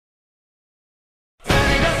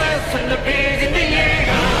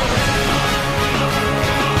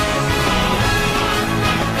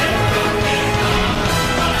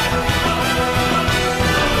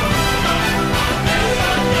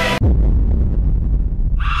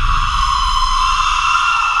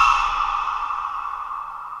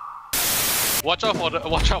Watch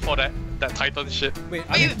out for that Titan shit. Wait,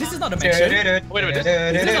 this is not a mention. Wait a minute,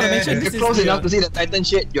 this is not a mention. If you're close enough to see the Titan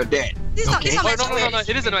shit, you're dead. This is not no,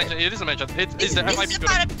 it is a mention. It is a mention. It's the FIB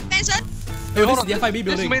building. Mention? Hey, this is the FIB building.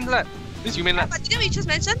 This is main lab. This is main lab. But didn't we just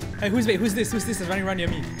mention? Hey, who's this? Who's this is running around near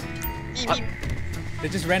me? Me. They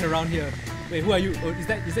just ran around here. Wait, who are you? Oh, is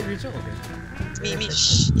that Rachel? Okay. It's me.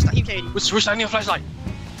 Shh. It's not him carrying. Who's shining a flashlight?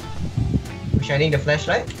 Who's shining the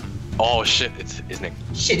flashlight? Oh shit, it's Nick.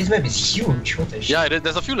 Shit, this map is huge. What the shit? Yeah,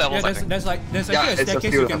 there's a few levels. Yeah, there's a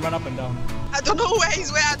staircase you can run up and down. I don't know where he's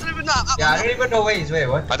where. I don't even know. Yeah, I don't even know where he's where.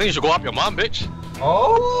 What? I think you should go up your mom, bitch.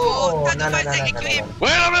 Oh, no. Zack, kill him.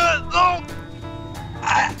 Wait a minute, no!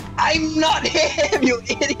 I'm not him, you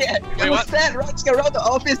idiot! Wait, I was stand running around the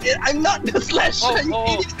office. I'm not the slasher, you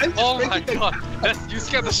idiot! I'm just my god! You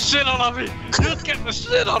scared the shit out of me! You scared the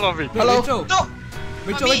shit out of me! Hello? Rachel. No!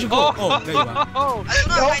 Rachel, where'd you go? Oh, there you are. I don't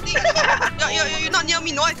know. I think you're not near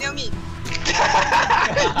me. No, it's near me. Wait,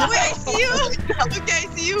 I see you. Okay, I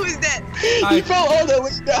see you. Who is that? He fell all the way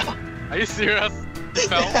down. Are you serious? You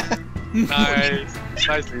fell? Nice.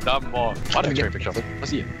 Nicely done, boy. Why don't you take a picture of it? Let's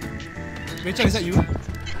see it. Rachel, is that you?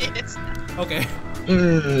 Yes. Okay.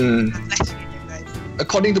 I'm flashing at you guys.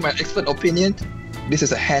 According to my expert opinion, this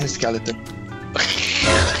is a hand skeleton.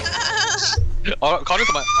 According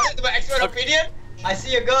to my expert opinion, I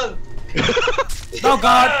see a girl. Oh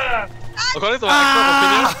god! According to my expert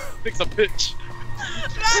opinion, Nick's a bitch.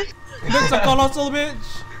 Nick's a colossal bitch!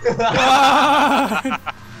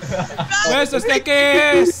 Where's the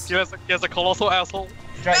staircase? He has a colossal asshole.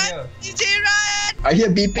 Right here. DJ, run! I hear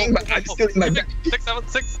beeping, but I'm still in my back. 6, 7,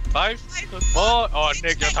 6, 5, 4. Oh,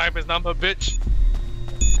 Nick, your time is numbered, bitch.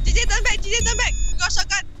 DJ, turn back. You got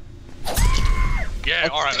shotgun. Yeah,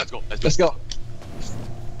 alright, let's go. Let's go.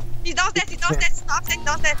 He's downstairs.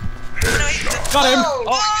 Downstairs. Got him!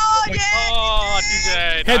 Oh, yeah! Oh,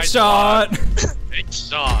 DJ. Headshot!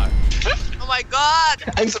 Headshot. Oh my god!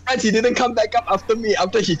 I'm surprised he didn't come back up after me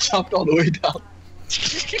after he jumped all the way down.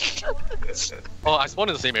 Oh, I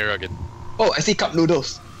spawned in the same area again. Oh, I see cup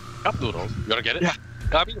noodles. Cup noodles? You wanna get it? Yeah.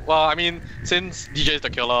 I mean, since DJ is the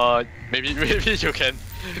killer, maybe you can.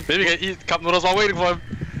 Maybe you can eat cup noodles while waiting for him.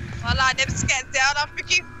 Voila, I'm scared. I'm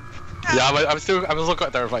freaking. Yeah, but I'm also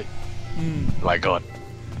quite terrified. Oh my god.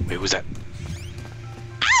 Wait, who's that?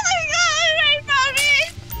 Oh my god,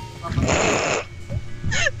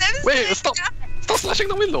 Wait, stop slashing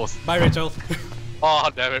the windows. Bye, Rachel. Oh,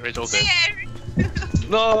 damn it, Rachel's dead.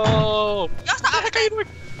 No! You're stuck upstairs.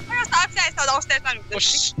 You're stuck upstairs. Downstairs. The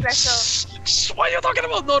big pressure. What are you talking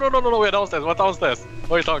about? No, we're downstairs. We're downstairs.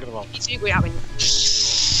 What are you talking about? It's really going up.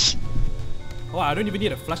 Oh, I don't even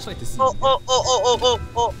need a flashlight to see. Oh.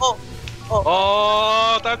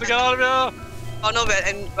 Oh, time to get out of here! Oh no,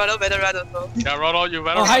 and Ronald better run also. Yeah, Ronald, you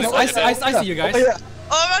better Oh, run. I see you guys. Oh, yeah.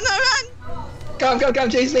 Oh, run! Come,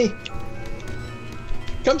 chase me.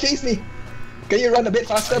 Come chase me. Can you run a bit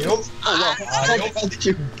faster, please? Oh wow, how did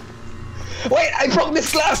you? Wait, I broke this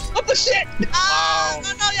glass! What the shit? Wow.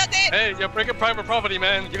 No, you're dead! Hey, you're breaking private property,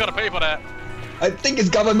 man. You gotta pay for that. I think it's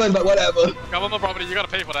government, but whatever. Government property, you gotta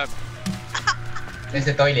pay for that. There's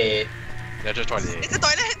a toilet. There's a toilet. It's a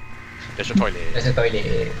toilet! There's a toilet. There's a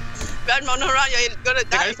toilet. Run, you're gonna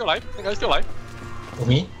die. Are you still alive? Are you still alive? Who,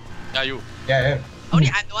 me? Yeah, you. Yeah. Only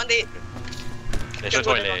I'm the one dead. There's a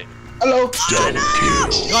toilet. Hello.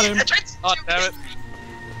 Got him. Oh, damn it.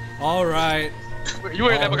 Alright. You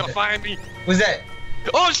ain't never gonna find me. Who's that?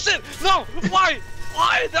 Oh shit! No! Why?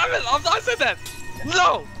 Why? Damn it! I said that!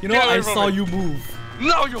 No! You know what? I saw you move.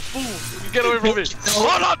 No, you fool! You get away from me!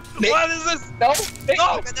 Hold on! What is this? No.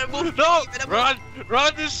 No! Better move. No! Better move.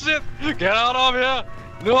 Run this shit! Get out of here!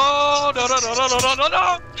 No! No!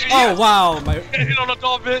 Oh wow, my Get on the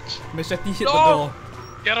door, bitch! machete hit No. the door.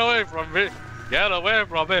 Get away from me! Get away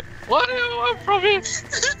from me! What do you want from me?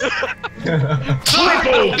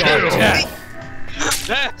 Yeah.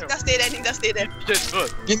 Damn! Just stay there. Just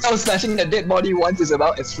good. You know, stashing the dead body once is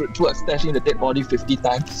about as fruitful as stashing the dead body 50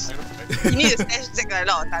 times. You need to stash Zack like a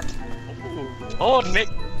lot of times. Oh, Nick!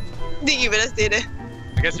 Think you better stay there.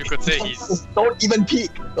 I guess you could say he's... Don't even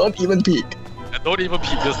peek. Don't even peek,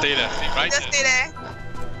 just stay there. Stay right Just stay there.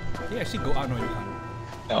 Can you actually go out? No, you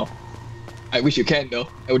can't. No. I wish you can though.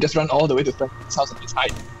 I would just run all the way to Frank's house and just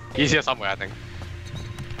hide. He's here somewhere, I think.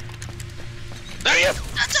 There he is!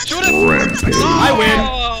 Shoot him! I win.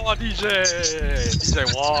 Oh, DJ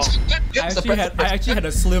won. I actually had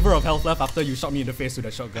a sliver of health left after you shot me in the face with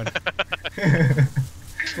a shotgun.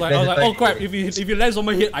 Like, I was like, oh crap! If you land on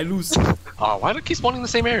my hit, I lose. Oh, why do they keep spawning in the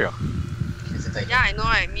same area? Yeah, I know,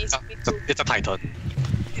 I miss me too. It's a Titan.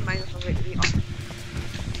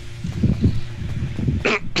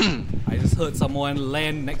 I just heard someone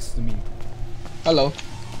land next to me. Hello.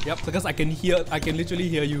 Yep, because I can literally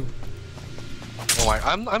hear you. Oh my,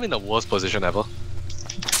 I'm in the worst position ever.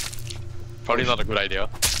 Probably not a good idea.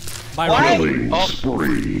 Bye, Why? Oh.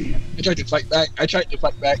 I tried to fight back. I tried to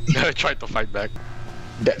fight back.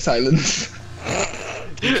 Dead silence.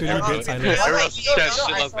 Literally dead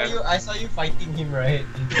silence. I saw you fighting him, right?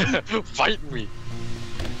 Fight me.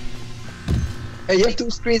 Hey, you have 2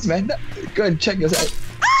 screens, man. Go and check yourself.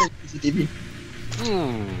 Check CCTV.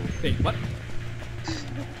 Wait, what?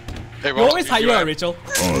 Hey, You always hide you, Rachel.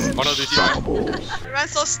 Oh no, do you see him? Run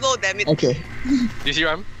so slow, damn it. Okay. Do you see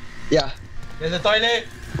him? Yeah. There's a toilet.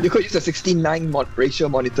 You could use a 16:9 ratio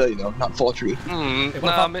monitor, you know, not 4:3.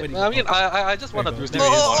 Nah, I just want to do this.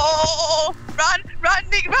 Oh, run,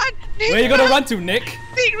 Nick, run! Nick, Where are you gonna run to, Nick?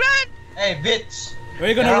 Nick, run! Hey, bitch. Where are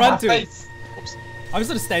you gonna run to? Oops. I'm just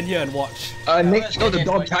gonna stand here and watch. Nick, you know the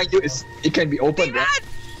door behind you it can be open, Nick, right?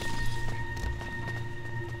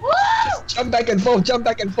 run! Just jump back and forth, jump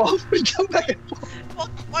back and forth, jump back and forth.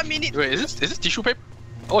 1 minute. Wait, is this tissue paper?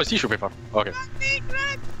 Oh, it's tissue paper. Okay. Nick,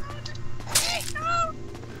 run! Nick, no!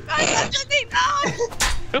 Run, Nick,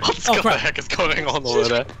 no! What the heck is going on over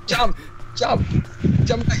there? Jump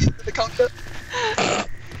back into the counter.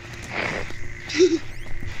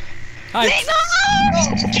 Hi. Nick, no!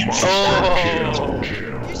 Oh!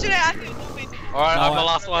 You should have asked me to move it. Alright, I'm the No,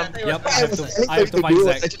 last one. Yep, I have to find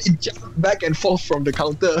Zack. actually jump back and forth from the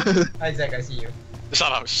counter. Hi, Zack, I see you.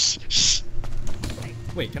 Shut up. Shh.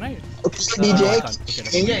 Wait, can I? Okay, No, I DJ. can't. Okay,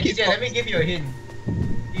 never mind. DJ, let me give you a hint.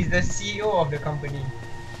 He's the CEO of the company.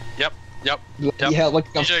 Yep. Bloody hell, what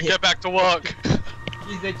DJ, get back to work.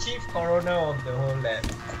 He's the chief coroner of the whole lab.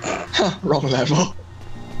 Wrong level.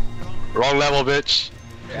 Wrong level, bitch.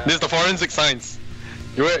 Yeah. This is the forensic science.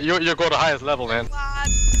 You go the highest level, man. What?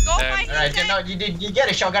 Go Damn. find Alright, so now you get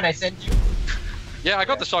a shotgun I sent you? Yeah, I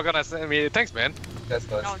got the shotgun. I mean, thanks, man. That's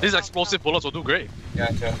good. No. These explosive bullets will do great.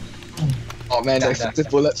 Yeah, sure. Oh man, the explosive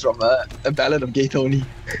bullets from a Ballad of Gay Tony.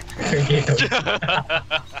 Okay, Looks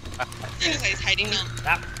like he's hiding now.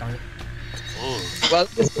 Ah, darn it. Well,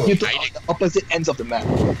 you took out the opposite ends of the map.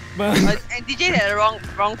 And DJ had the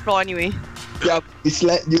wrong floor anyway. Yeah, we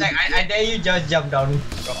slept. You. Like, I dare you just jump down.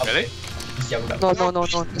 Really? Just jump down. No. I mean, don't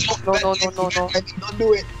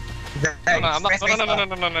do it. Zack, No, I'm not. press No.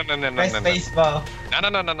 Press space bar.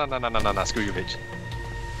 No, screw you, bitch.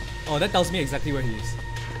 Oh, that tells me exactly where he is.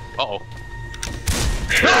 Uh-oh.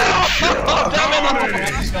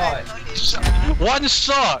 God. One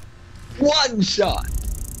shot! One shot.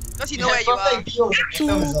 Because you You know where had you are. perfect view of the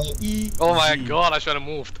bottom, Zack. Oh my god, I should have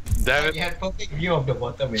moved. Damn You it. had perfect view of the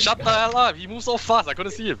bottom. Shut the hell up, he moved so fast, I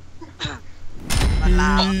couldn't see him.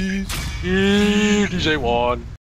 Walao. DJ won.